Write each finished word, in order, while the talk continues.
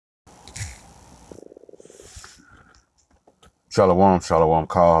Shalom, shalom,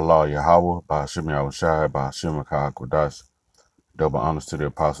 Kal Allah Yahweh, Ba'ashim Yahushai, Ba'ashim Akal Kodash. Double honors to the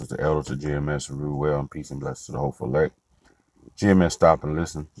apostles, the elders, the GMS, who rule well, and peace and blessings to the hopeful elect. GMS, stop and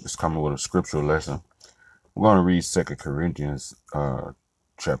listen. It's coming with a scriptural lesson. We're going to read 2 Corinthians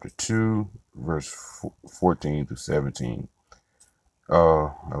chapter 2, verse 14 through 17. I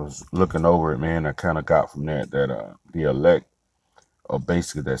was looking over it, man. I kind of got from that the elect are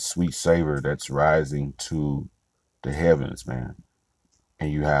basically that sweet savor that's rising to the heavens, man.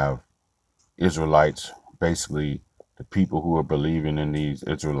 And you have Israelites, basically the people who are believing in these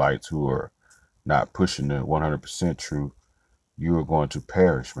Israelites who are not pushing the 100% truth. You are going to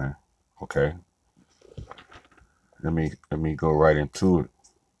perish, man. Okay. Let me go right into it.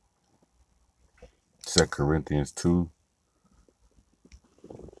 2 Corinthians 2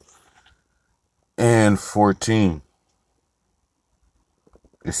 and 14.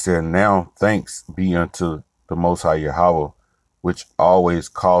 It said, "Now thanks be unto the Most High Yahweh, which always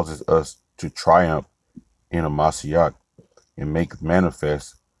causes us to triumph in a Mashiach, and maketh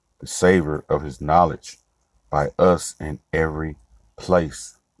manifest the savor of his knowledge by us in every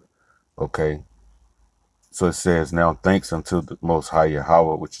place." Okay. So it says, "Now thanks unto the Most High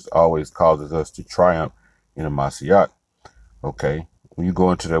Yahweh, which always causes us to triumph in a Mashiach." Okay. When you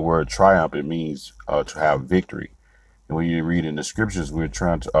go into that word triumph, it means to have victory. And when you read in the scriptures, we're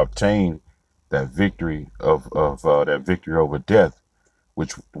trying to obtain that victory of that victory over death,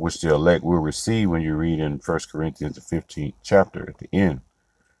 which the elect will receive when you read in 1 Corinthians the 15th chapter at the end.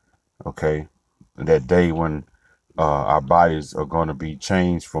 Okay, that day when our bodies are going to be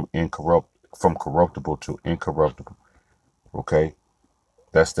changed from corruptible to incorruptible. Okay,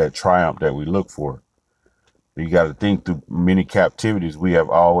 that's that triumph that we look for. You got to think through many captivities.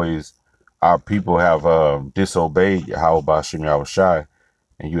 Our people have disobeyed Yahweh Ba'ashim Yahushai,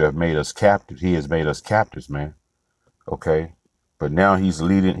 and you have made us captives. He has made us captives, man. Okay, but now he's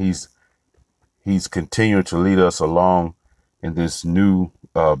continuing to lead us along in this new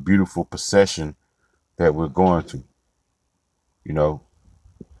beautiful procession that we're going to. You know,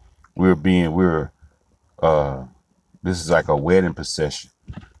 this is like a wedding procession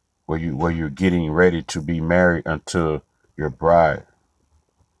where you're getting ready to be married unto your bride.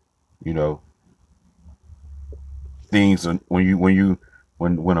 You know, things are,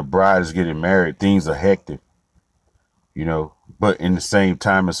 when a bride is getting married, things are hectic. You know, but in the same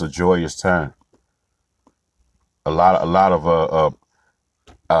time, it's a joyous time. A lot of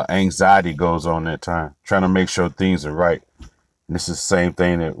anxiety goes on that time, trying to make sure things are right. And this is the same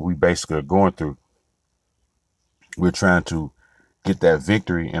thing that we basically are going through. We're trying to get that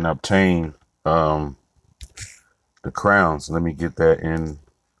victory and obtain the crowns. Let me get that in.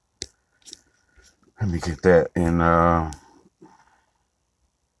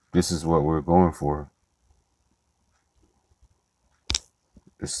 This is what we're going for.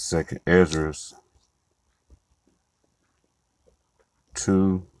 It's 2 Ezra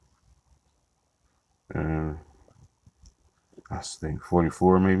 2 and I think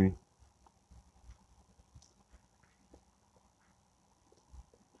 44 maybe.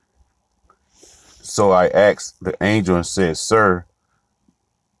 "So I asked the angel and said, Sir,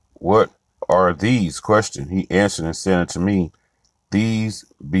 what are these?" Question. He answered and said unto me, "These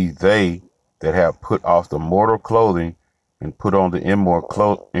be they that have put off the mortal clothing and put on the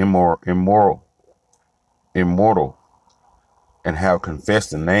immortal, and have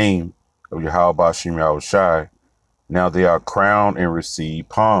confessed the name of Yahweh Ba'ashim Yahushai. Now they are crowned and receive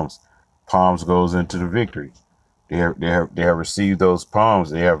palms." Palms goes into the victory. They have received those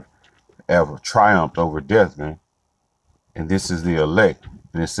palms. They have triumphed over death, man. And this is the elect.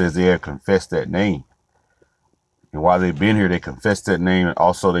 And it says they have confessed that name. And while they've been here, they confessed that name, and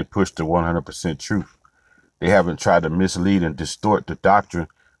also they pushed the 100% truth. They haven't tried to mislead and distort the doctrine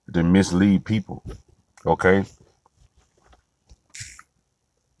to mislead people. Okay?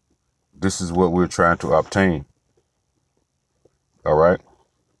 This is what we're trying to obtain. All right?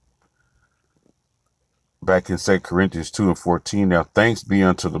 Back in 2 Corinthians 2 and 14, "Now thanks be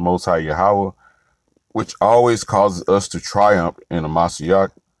unto the Most High Yahweh, which always causes us to triumph in a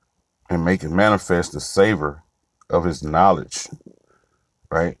Mashiach, and make it manifest the savor of his knowledge,"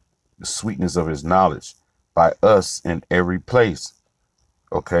 right? The sweetness of his knowledge by us in every place.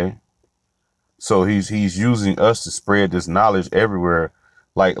 Okay. So he's using us to spread this knowledge everywhere,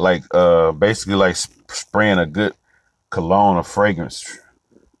 basically like spraying a good cologne of fragrance.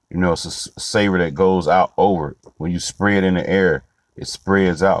 You know, it's a savor that goes out over it. When you spray it in the air, it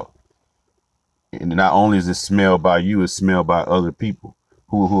spreads out. And not only is it smelled by you, it's smelled by other people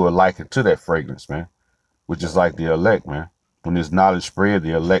who are likened to that fragrance, man. Which is like the elect, man. When this knowledge spread,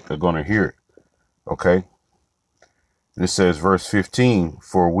 the elect are going to hear it. Okay. It says, verse 15,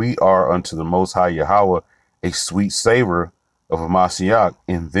 for we are unto the Most High Yahweh a sweet savor of a Mashiach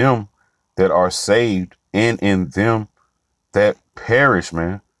in them that are saved and in them that perish,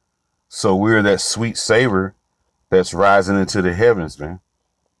 man. So we're that sweet savor that's rising into the heavens, man.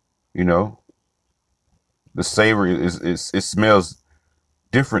 You know, the savor it smells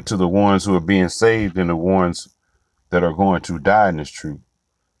different to the ones who are being saved than the ones that are going to die in this truth.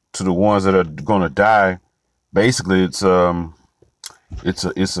 To the ones that are going to die, basically it's a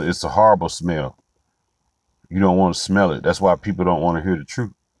horrible smell. You don't want to smell it. That's why people don't want to hear the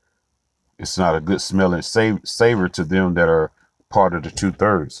truth. It's not a good smelling savor to them that are part of the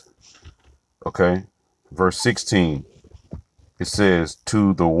 2/3. Okay. Verse 16, it says,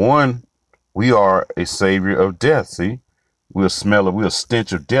 to the one we are a savior of death. See, we'll smell it. We'll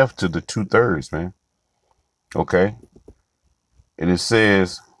stench of death to the 2/3, man. Okay. And it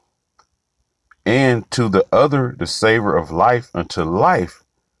says, and to the other, the savor of life unto life.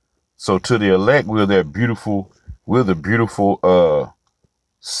 So to the elect, we're the beautiful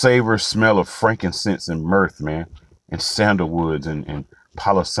savor smell of frankincense and myrrh, man, and sandalwoods and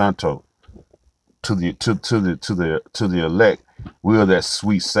palo santo. To the elect, we're that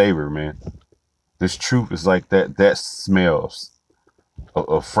sweet savor, man. This truth is like that smells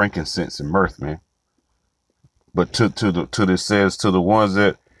of frankincense and myrrh, man. But this says to the ones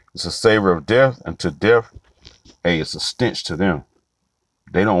that it's a savor of death, and to death, hey, it's a stench to them.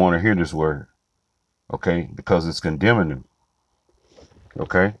 They don't want to hear this word, okay, because it's condemning them,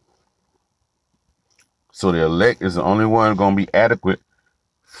 okay. So the elect is the only one going to be adequate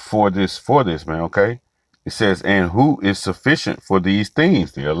for this, man, okay. It says, and who is sufficient for these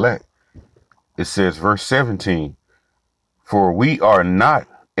things? The elect. It says, verse 17, for we are not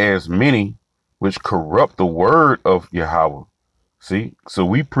as many which corrupt the word of Yahweh. See, so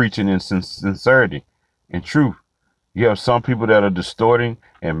we preaching in sincerity and truth. You have some people that are distorting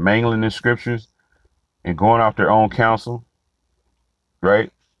and mangling the scriptures and going off their own counsel,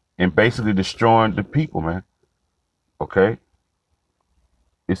 right? And basically destroying the people, man. Okay.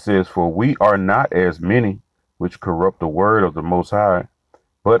 It says, for we are not as many which corrupt the word of the Most High,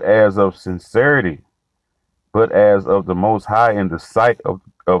 but as of sincerity, but as of the Most High in the sight of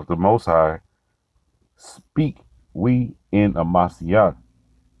the Most High, speak we in a Mashiach.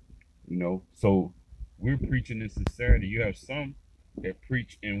 You know, so we're preaching in sincerity. You have some that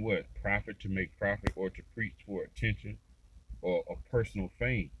preach in what? Profit to make profit, or to preach for attention or a personal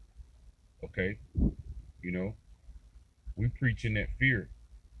fame. Okay. You know, we preach in that fear,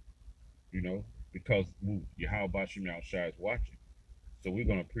 you know, because Yahweh Bashim Shai is watching. So we're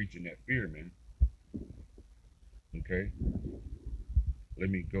going to preach in that fear, man. Okay. Let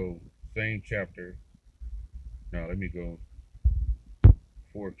me go. Same chapter. Now let me go.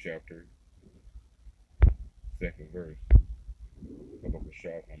 4th chapter. 2nd verse.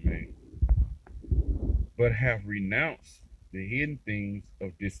 But have renounced the hidden things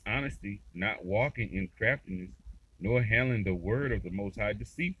of dishonesty, not walking in craftiness, nor handling the word of the Most High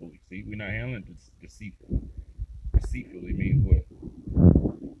deceitfully. See, we're not handling this deceitfully. Deceitfully means what?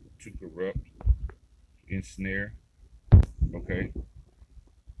 To corrupt, ensnare. Okay.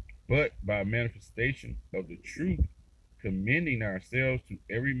 But by manifestation of the truth, commending ourselves to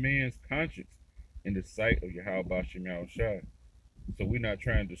every man's conscience in the sight of Yahweh Bashim Shai. So we're not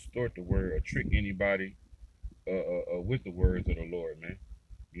trying to distort the word or trick anybody with the words of the Lord, man.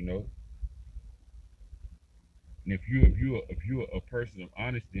 You know. And if you're a person of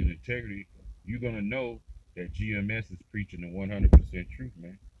honesty and integrity, you're gonna know that GMS is preaching the 100% truth,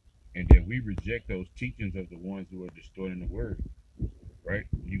 man, and that we reject those teachings of the ones who are distorting the word, right?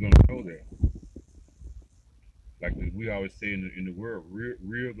 You're gonna know that. Like we always say in the world,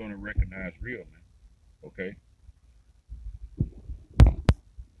 real gonna recognize real, man. Okay.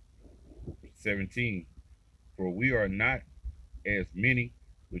 17. For we are not as many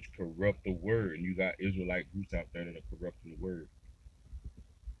which corrupt the word, and you got Israelite groups out there that are corrupting the word.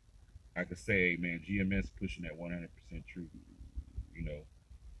 I could say, man, GMS pushing that 100% truth. You know,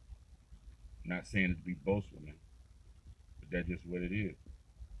 not saying it to be boastful, man, but that's just what it is.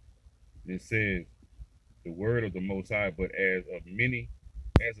 It says, the word of the Most High, but as of many,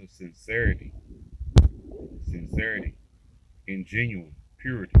 as of sincerity, in genuine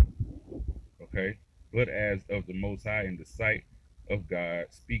purity, okay? But as of the Most High in the sight of God,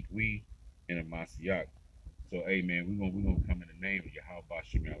 speak we in a Mashiach. So, hey, man, we're gonna come in the name of Yahweh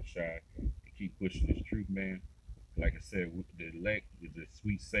Bashim Shai and keep pushing this truth, man. Like I said, the elect, the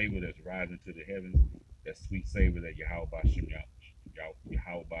sweet savor that's rising to the heavens, that sweet savor that Yahweh Bashim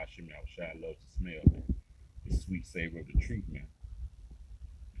Shai loves to smell, man. The sweet savor of the truth, man.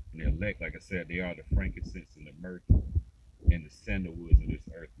 And the elect, like I said, they are the frankincense and the myrrh and the sandalwoods of this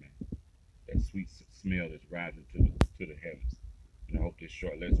earth, man. That sweet smell that's rising to the heavens. And I hope this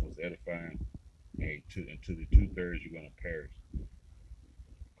short lesson was edifying. And to the 2/3 you're gonna perish.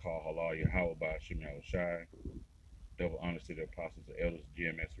 Call halal Yahweh by Hashem Shai. Double honors to the apostles, the elders,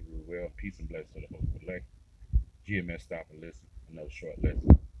 GMS who rule well. Peace and blessings to the hope of elect. GMS, stop and listen. Another short lesson.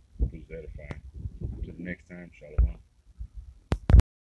 Hope it was edifying. Till the next time, Shalom.